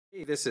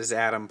Hey, this is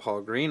Adam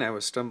Paul Green. I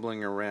was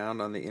stumbling around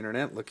on the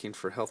internet looking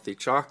for healthy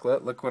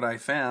chocolate. Look what I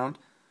found.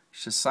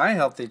 Xocai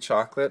healthy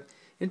chocolate.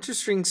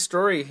 Interesting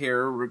story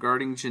here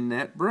regarding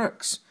Jeanette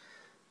Brooks.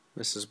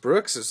 Mrs.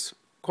 Brooks is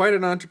quite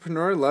an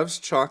entrepreneur, loves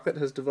chocolate,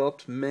 has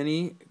developed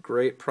many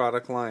great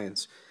product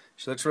lines.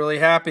 She looks really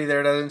happy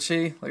there, doesn't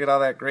she? Look at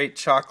all that great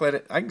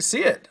chocolate. I can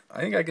see it.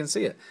 I think I can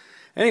see it.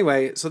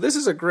 Anyway, so this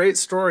is a great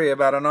story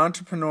about an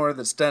entrepreneur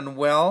that's done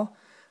well,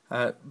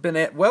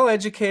 been well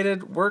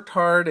educated, worked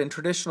hard in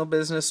traditional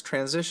business,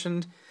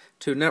 transitioned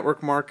to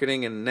network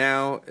marketing, and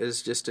now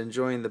is just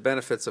enjoying the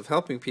benefits of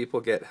helping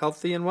people get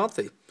healthy and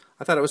wealthy.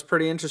 I thought it was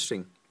pretty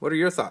interesting. What are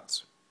your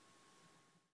thoughts?